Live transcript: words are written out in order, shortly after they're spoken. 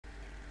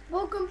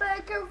Welcome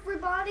back,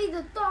 everybody.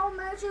 The Thought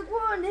Magic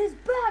One is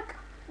back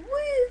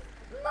with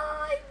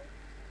my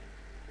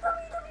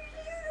WWE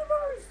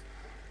Universe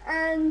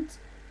and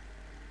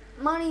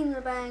Money in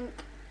the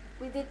Bank.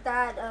 We did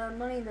that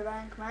Money in the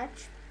Bank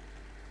match.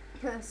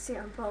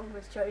 CM Punk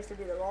was chose to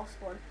be the last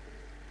one.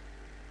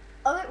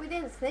 I bet we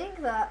didn't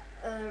think that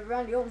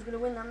Randy Orton was going to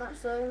win that match,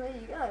 so there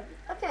you go.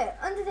 Okay,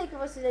 Undertaker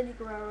versus Eddie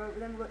Guerrero.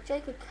 Then we've got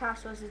Jacob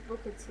Cash versus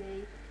Booker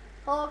T.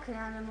 Hulk and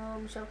Animal,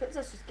 Michelle Phillips.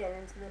 Let's just get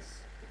into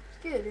this.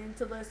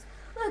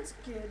 Let's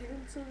get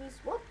into this.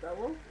 What the?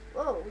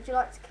 Whoa, would you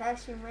like to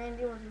cash in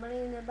Randy Orton's Money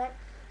in the Bank?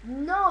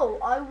 No,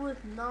 I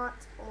would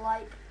not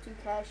like to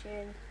cash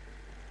in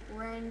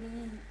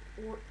Randy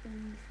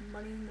Orton's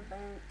Money in the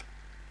Bank.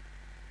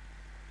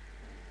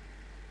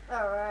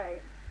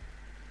 Alright.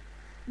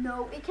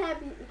 No, it can't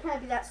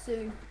be that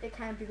soon. It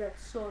can't be that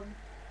soon.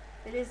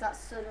 It is that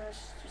soon, and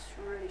it's just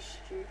really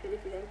stupid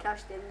if you then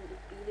cashed in and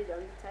just beat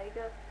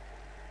Undertaker.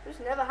 It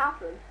just never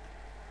happened.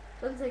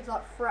 Undertaker's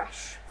like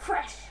fresh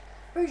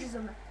as a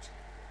match.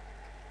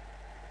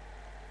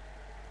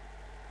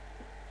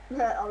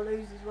 I'll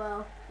lose as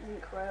well. It's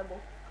incredible.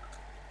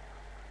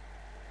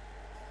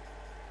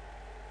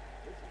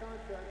 This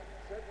contract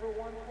set for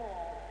one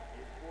fall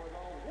is for the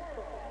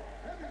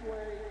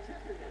World Heavyweight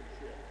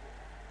Championship.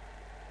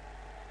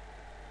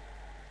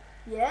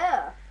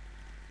 Yeah.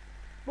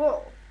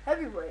 World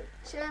Heavyweight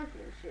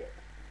Championship.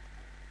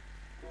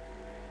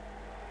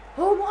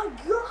 Oh my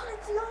God!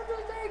 It's the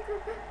Undertaker.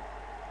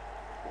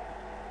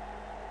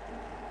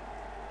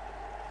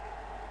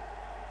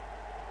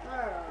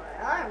 Alright,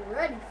 I'm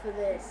ready for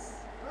this.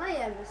 I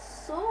am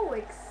so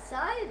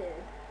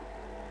excited.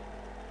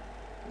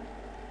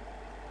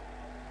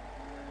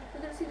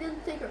 We're gonna see the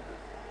Undertaker.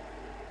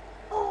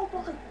 Oh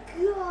my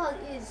God,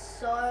 it is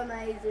so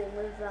amazing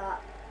with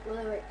that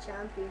Heavyweight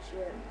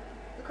Championship.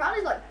 The crowd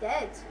is like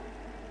dead.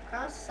 The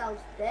crowd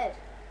sounds dead.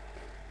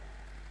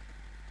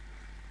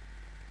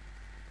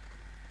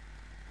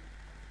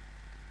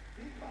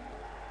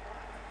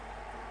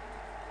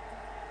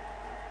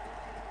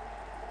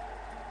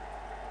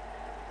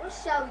 What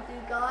shall we do,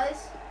 guys?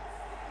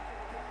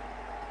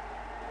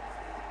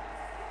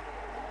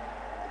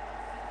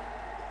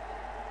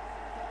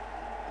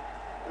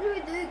 What do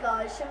we do,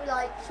 guys? Should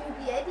we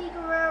be Eddie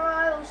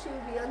Guerrero or should we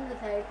be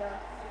Undertaker?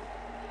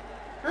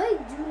 I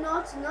do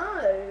not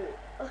know.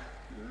 Ugh,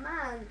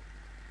 man.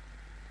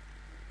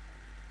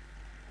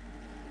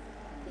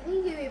 Do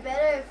you think it'd be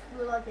better if we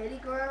were like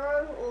Eddie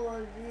Guerrero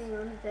or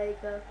the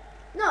Undertaker?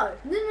 No.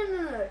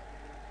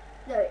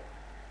 No.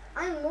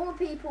 I think more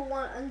people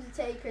want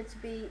Undertaker to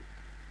be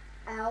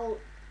out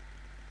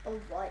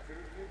of like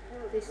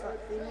this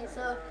like thingy.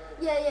 So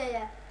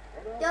yeah.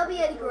 I'll be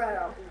Eddie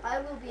Guerrero. I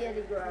will be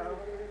Eddie Guerrero.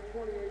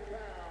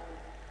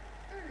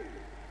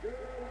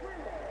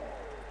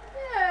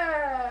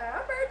 Yeah,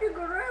 I'm Eddie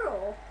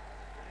Guerrero.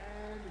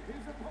 And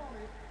his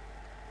opponent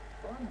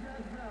from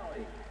Death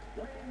Valley,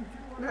 weighing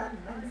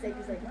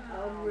Undertaker's 290 like,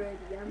 pounds,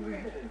 I'm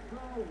ready. is the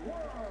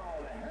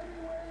World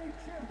Heavyweight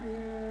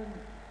Champion,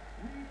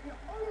 The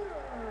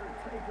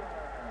Undertaker.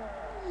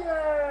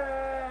 Yeah.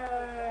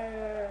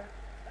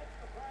 That's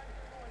the prize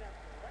you're going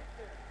after right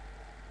there.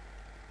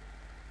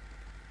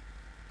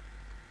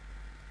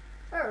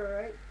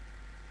 Alright.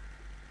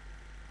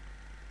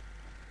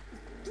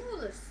 Let's do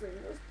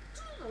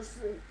this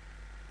thing.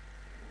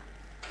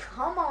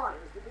 Come on.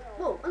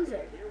 Whoa,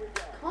 Undertaker.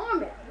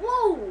 Calm it.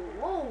 Whoa.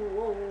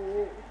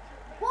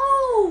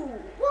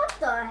 What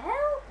the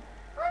hell?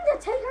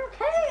 Undertaker,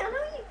 okay. I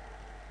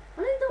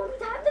know you don't need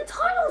to have the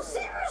title.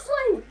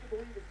 Seriously.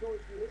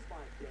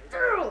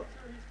 Girl.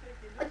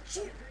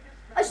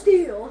 I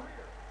steal.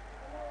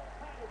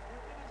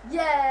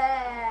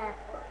 Yeah.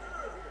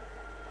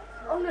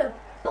 I'm gonna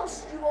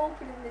bust you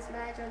open in this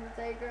match,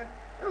 Undertaker.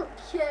 I don't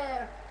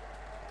care.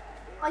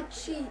 I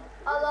cheat.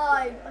 I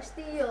lie. I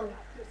steal.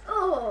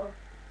 Oh.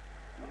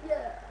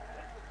 Yeah.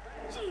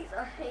 Jeez,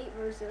 I hate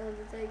versus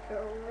Undertaker. I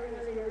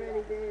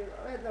really do.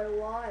 I don't know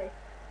why.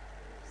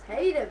 Just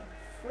hate him.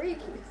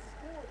 Freaky.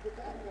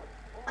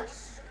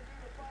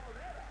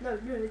 No,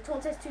 the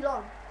taunt too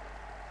long.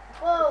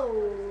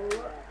 Whoa.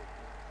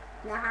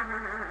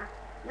 Nah.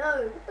 No,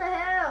 what the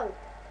hell?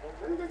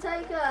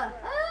 Undertaker.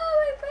 Oh,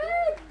 my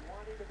pig.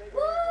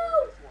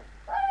 Whoa.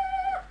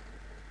 Ah.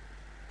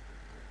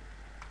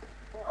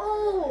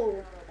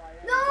 Oh.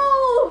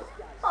 No.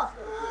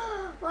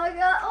 Oh my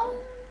God. Oh.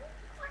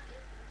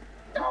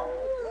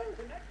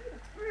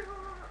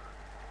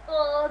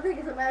 Oh, I think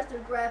it's a master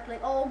of grappling.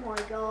 Oh my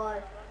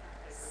God.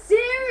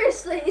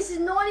 Seriously, this is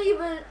not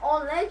even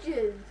on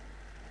Legend.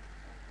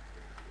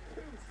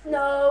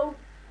 No.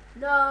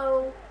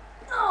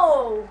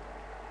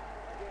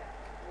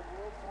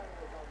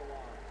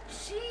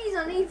 Jeez,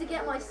 I need to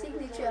get my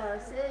signature. I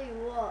tell you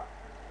what.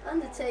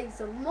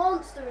 Undertaker's a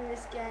monster in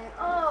this game.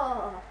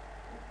 Oh.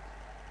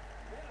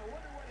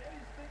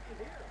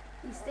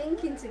 He's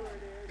thinking to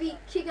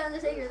kick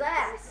Undertaker's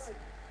ass.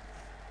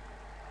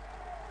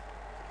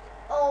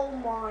 Oh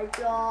my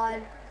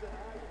God.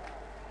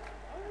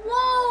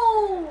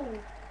 Whoa!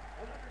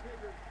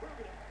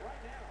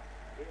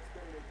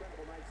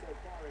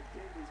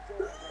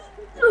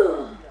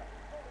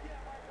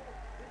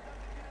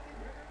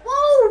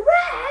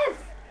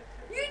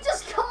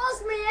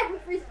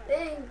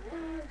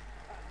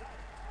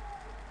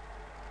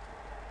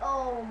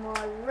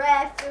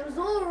 ref. It was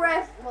all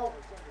ref fault.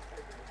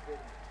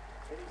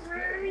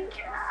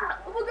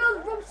 Oh my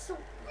God, Robson,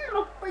 in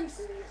my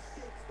face.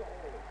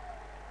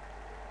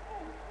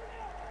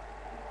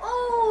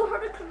 Oh,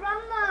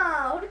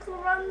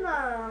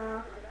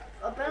 Hurricanrana.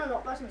 I better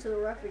not bash into the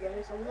ref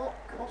again, so I'm not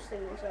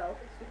costing myself.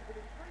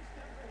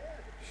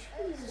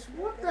 Jesus,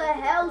 what the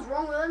hell's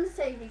wrong with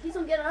Undertaker? He keeps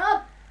on getting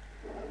up.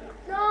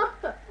 No.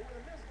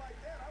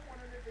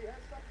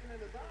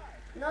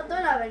 No, I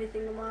don't have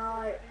anything in my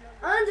eye.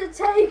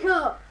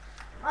 Undertaker!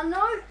 I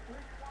know.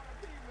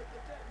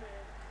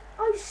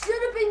 I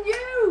should have been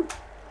you.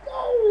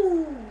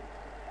 Whoa.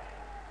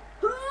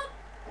 Huh?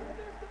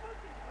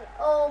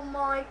 Oh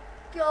my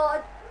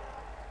God.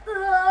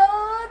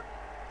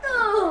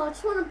 I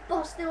just want to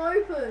bust him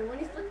open when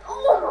he's.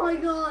 Oh my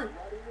God.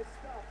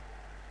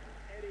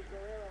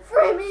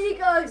 3 minute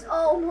goes.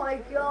 Oh my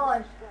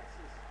God.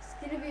 It's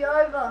gonna be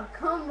over.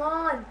 Come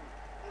on.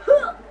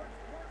 Huh.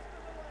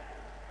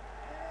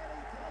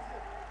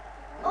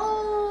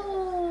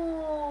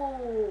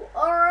 Oh.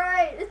 All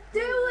right. Let's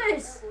do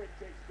this.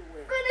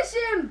 Finish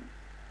him.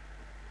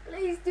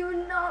 Please do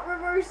not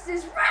reverse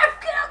this.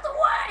 Ref, get out the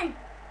way.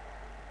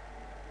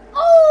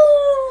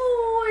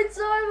 Oh, it's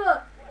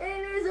over.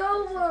 It is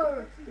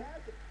over.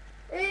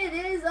 It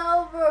is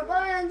over.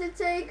 Bye,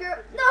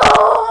 Undertaker. No,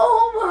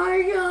 oh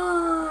my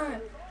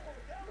God.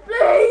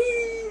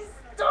 Please.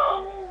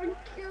 Oh my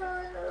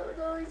God. Oh,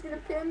 no, he's going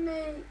to pin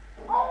me.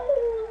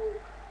 Oh,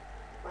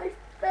 my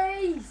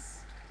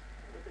face.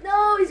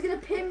 No, he's going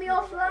to pin me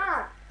off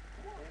that.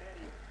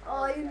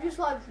 Oh, you just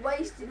like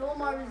wasted all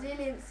my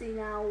resiliency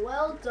now.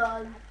 Well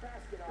done.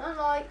 I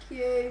like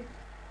you.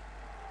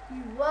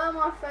 You were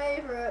my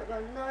favourite,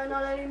 but no,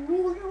 not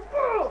anymore. You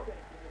were.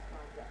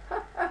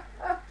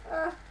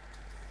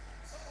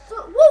 So,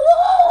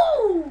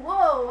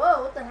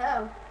 whoa, what the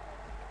hell?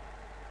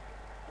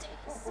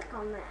 Look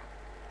on that.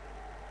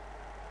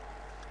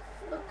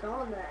 Look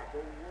on that.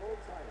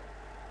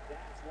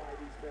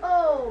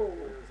 Oh.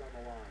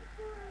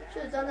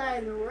 Should have done that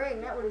in the ring.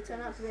 That would have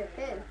turned out to be a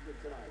pin.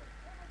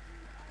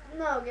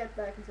 No, get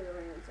back into the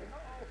ring.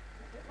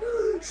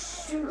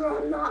 Sugar,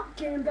 I'm not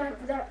getting back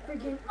for that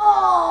freaking.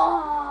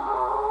 Oh!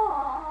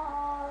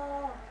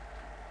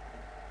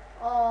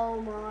 Oh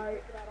my.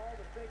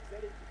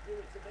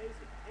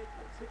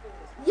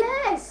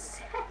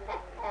 Yes!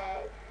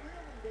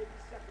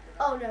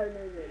 Oh no.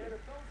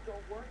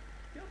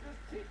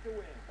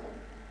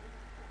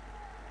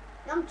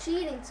 I'm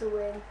cheating to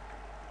win.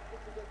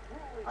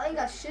 I think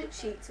I should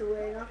cheat to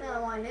win. I think I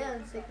might hit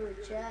and stick with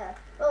a chair.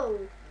 Oh,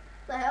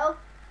 the hell?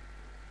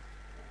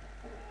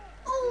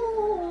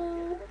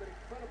 Oh!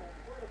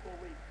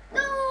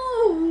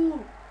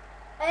 No!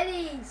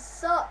 Eddie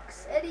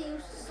sucks. Eddie, you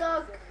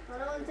suck. I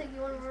don't think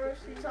you want to reverse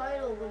the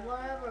title, but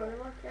whatever. I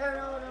don't care.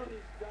 No.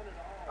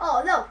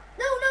 Oh, no.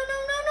 No.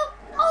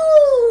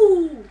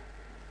 Oh!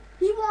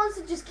 He wants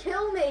to just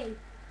kill me.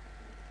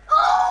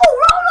 Oh,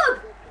 roll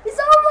up! It's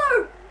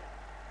over!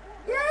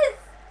 Yes!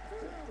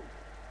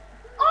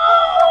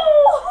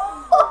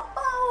 Oh!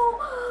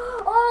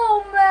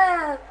 Oh,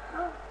 man!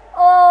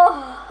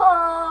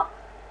 Oh!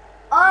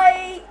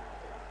 I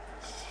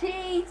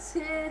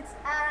cheated,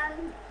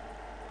 and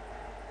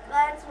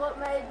that's what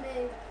made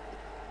me.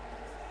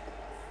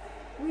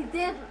 We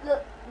did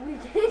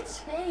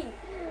cheat.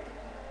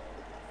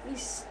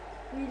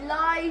 We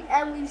lied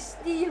and we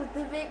steal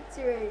the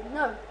victory.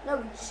 No,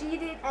 we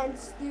cheated and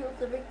steal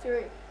the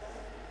victory.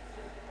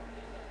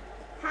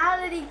 How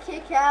did he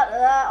kick out of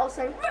that? I was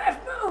saying, ref,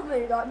 move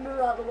me! Like, move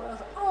out of the way. I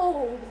was like,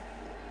 oh!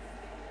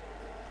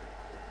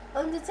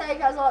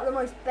 Undertaker has like the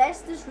most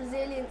bestest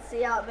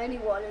resiliency out of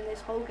anyone in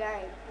this whole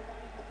game.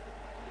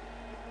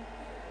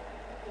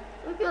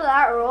 Look at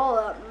that roll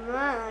up,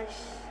 mash.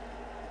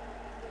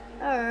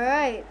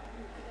 Alright.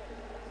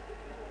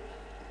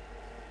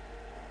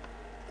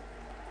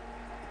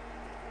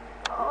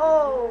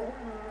 Oh!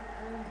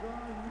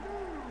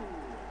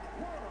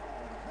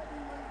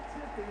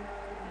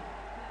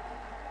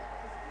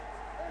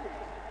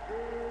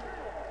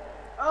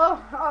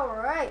 Oh,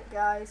 alright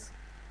guys.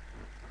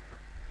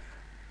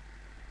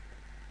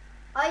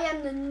 I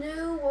am the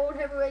new World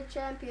Heavyweight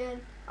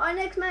Champion. Our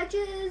next match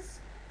is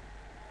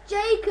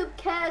Jacob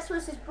Cass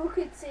versus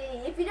Booker T.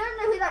 If you don't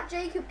know who that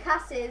Jacob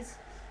Cass is,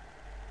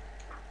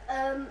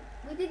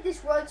 we did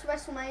this road to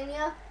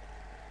WrestleMania,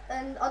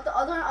 and I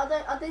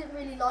didn't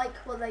really like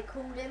what they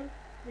called him,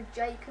 the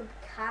Jacob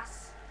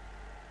Cass.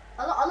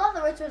 I like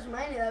the road to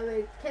WrestleMania though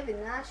with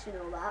Kevin Nash and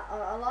all that.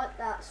 I like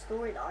that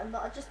storyline,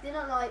 but I just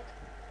didn't like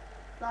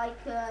I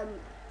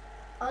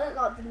didn't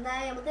like the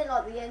name, I didn't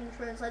like the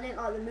entrance, I didn't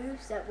like the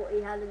moveset, what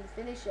he had in the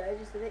finisher,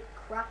 just a bit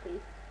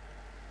crappy.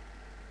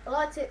 I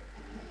liked it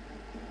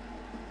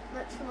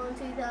much more in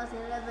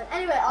 2011.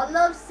 Anyway, I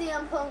love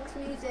CM Punk's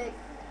music.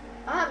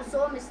 I haven't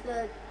saw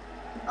Mr.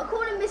 I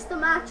call him Mr.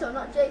 Macho,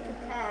 not Jacob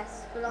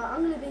Cass, but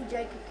I'm going to be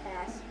Jacob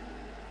Cass.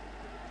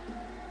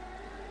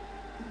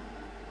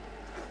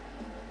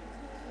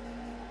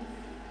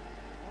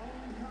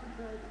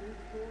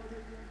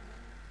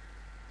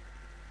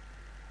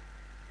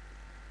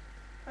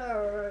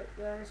 Alright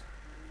guys.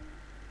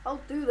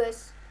 I'll do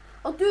this.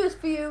 I'll do this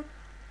for you.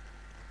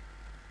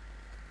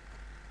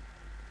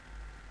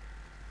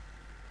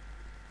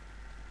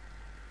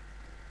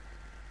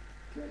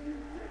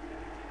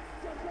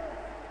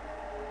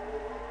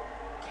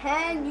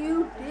 Can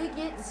you dig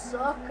it,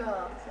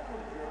 sucker?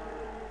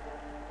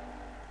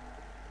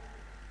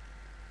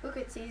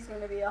 Booker T's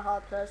gonna be a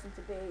hard person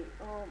to beat.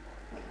 Oh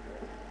my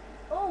god.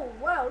 Oh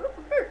wow, look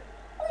at this.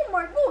 Oh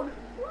my god.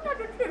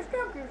 United States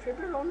Championship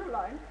is on the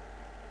line.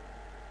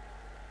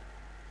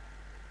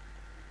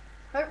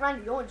 I hope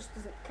Randy Orton just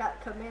doesn't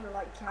come in and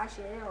like cash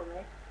it in on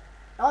me.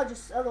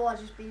 Otherwise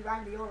just be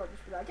Randy Orton. I'll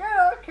just be like,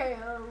 yeah, okay,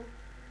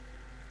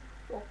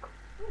 fuck.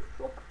 Oh,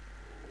 fuck.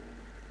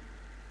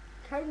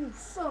 Can you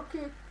suck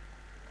it?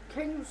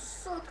 Can you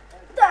suck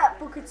that,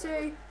 Booker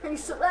T? Can you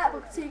suck that,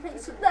 Booker T? Can you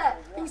suck that?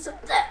 Can you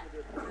suck that?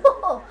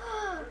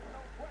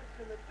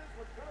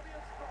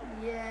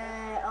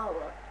 Yeah,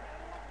 oh.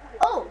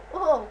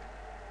 Oh,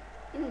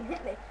 he didn't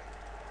hit me.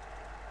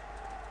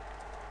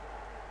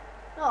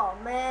 Oh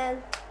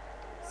man.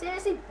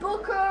 Seriously,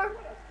 Booker?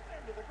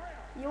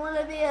 You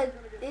wanna be an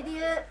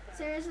idiot?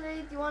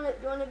 Seriously? Do you wanna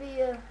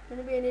be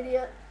an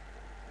idiot?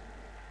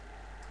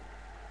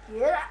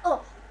 Get out!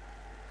 Oh,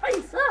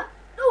 face up!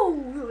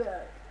 No,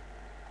 yeah.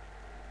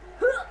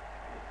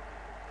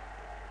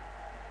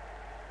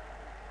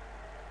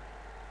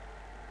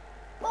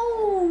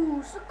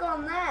 Oh, suck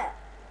on that!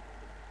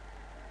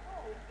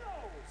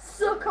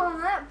 Suck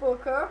on that,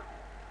 Booker!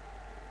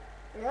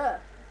 Yeah.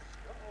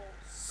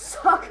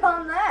 Suck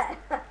on that!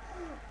 I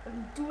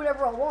can do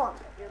whatever I want.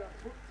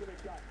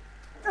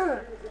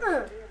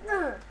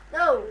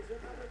 No!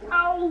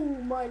 Ow,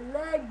 my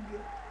leg!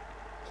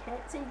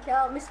 Can't take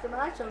out Mr.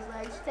 Macho's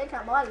legs. Take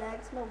out my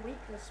legs, my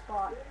weakness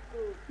spot.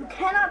 You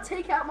cannot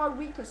take out my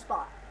weakness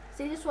spot.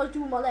 See, this is what I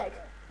do with my leg.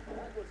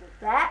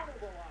 That.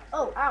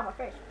 Oh, ow, my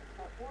face.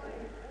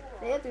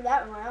 See, I do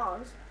that with my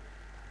arms.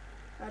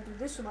 I do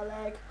this with my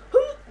leg.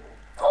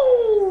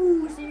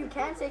 Oh, see, you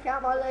can't take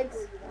out my legs.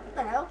 What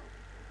the hell?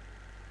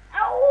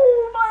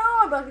 Ow, my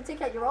arm! I can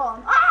take out your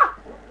arm. Ah!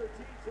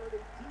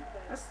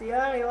 That's the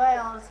only way,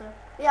 honestly.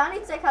 Yeah, I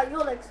need to take out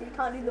your legs so you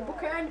can't do the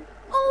Booker end.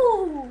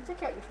 Oh,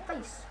 take out your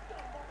face.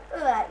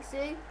 Look at that,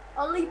 see?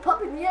 I'll leap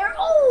up in the air.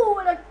 Oh,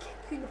 and I kick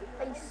you in the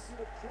face.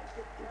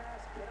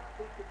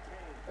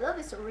 I love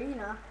this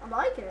arena. I'm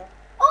liking it.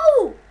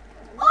 Oh!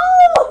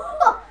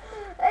 Oh!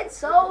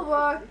 It's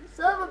over. It's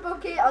over,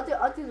 Bookie. I'll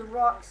do the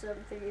rocks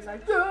and thingies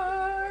like.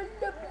 Oh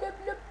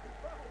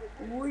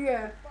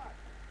yeah.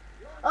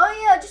 Oh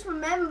yeah. Just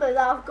remember that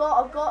I've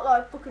got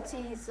like Booker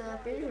T's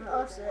vision.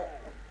 That's it.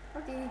 I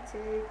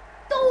DDT.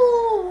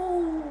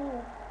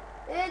 Oh!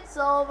 It's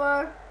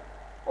over.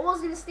 I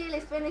was gonna steal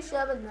his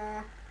finisher, but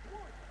nah.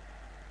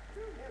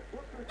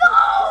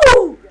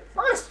 No! I'm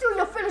gonna steal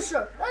your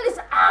finisher. That is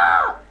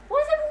Why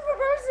is everyone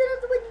reversing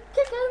after when you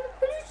kick out of the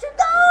finisher?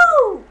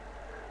 No!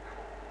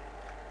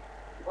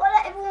 Why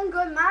let everyone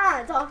go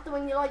mad after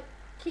when you like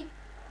keep?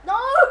 No!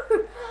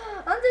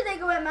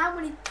 Undertaker went mad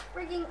when he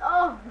freaking.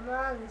 Oh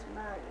man, this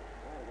man.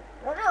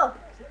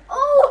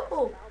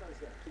 Oh!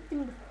 Kicked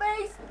him in the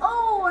face.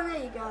 Oh, and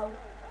there you go.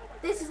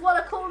 This is what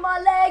I call my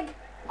leg.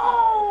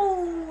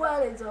 Oh,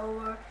 well, it's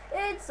over.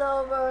 It's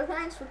over.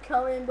 Thanks for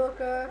coming,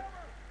 Booker.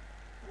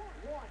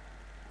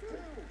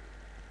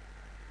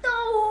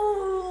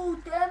 No,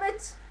 damn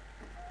it.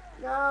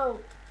 No.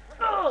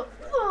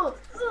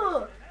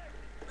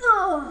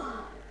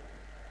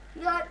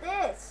 You like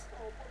this?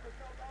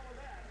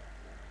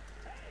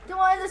 Do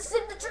I have the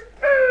signature?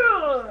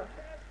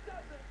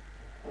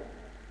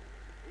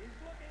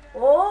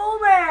 Oh,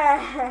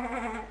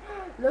 man.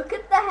 Look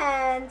at the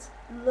hands.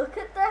 Look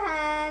at the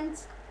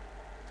hands.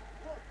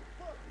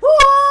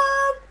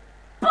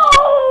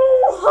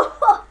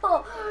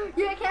 Oh!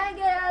 You can't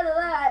get out of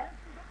that.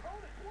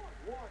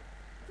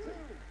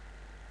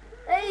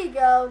 There you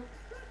go.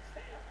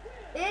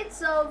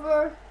 It's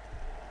over.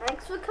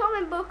 Thanks for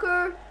coming,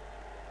 Booker.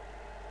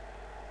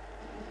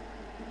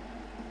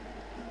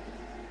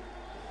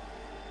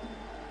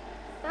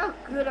 How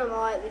good am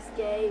I at this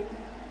game?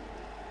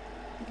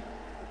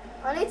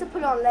 I need to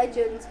put on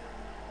Legends.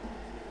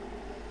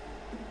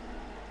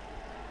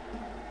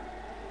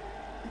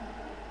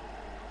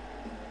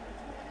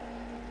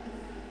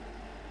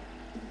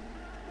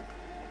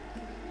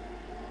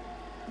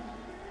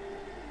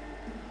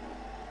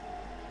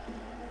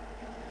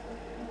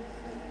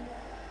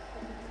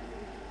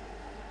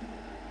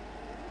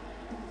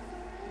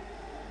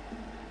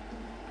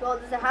 Well,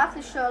 does it have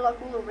to show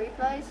like all the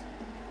replays?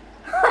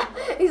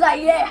 He's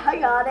like, yeah, I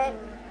got it.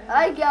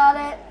 I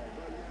got it.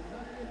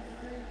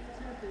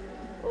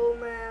 Oh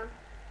man.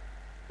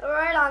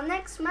 Alright, our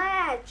next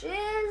match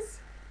is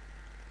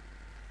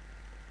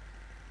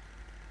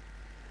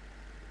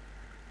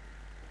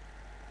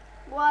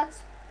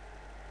what?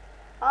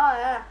 Oh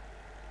yeah.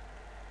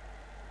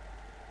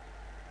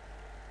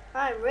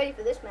 I'm ready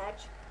for this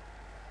match.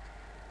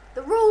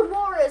 The Road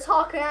Warriors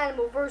Hawk and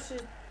Animal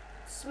versus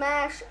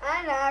Smash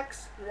and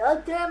Axe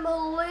the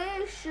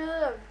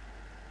Demolition.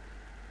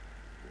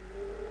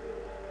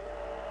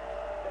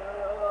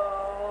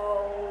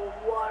 Oh,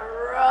 what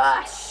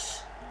Rush.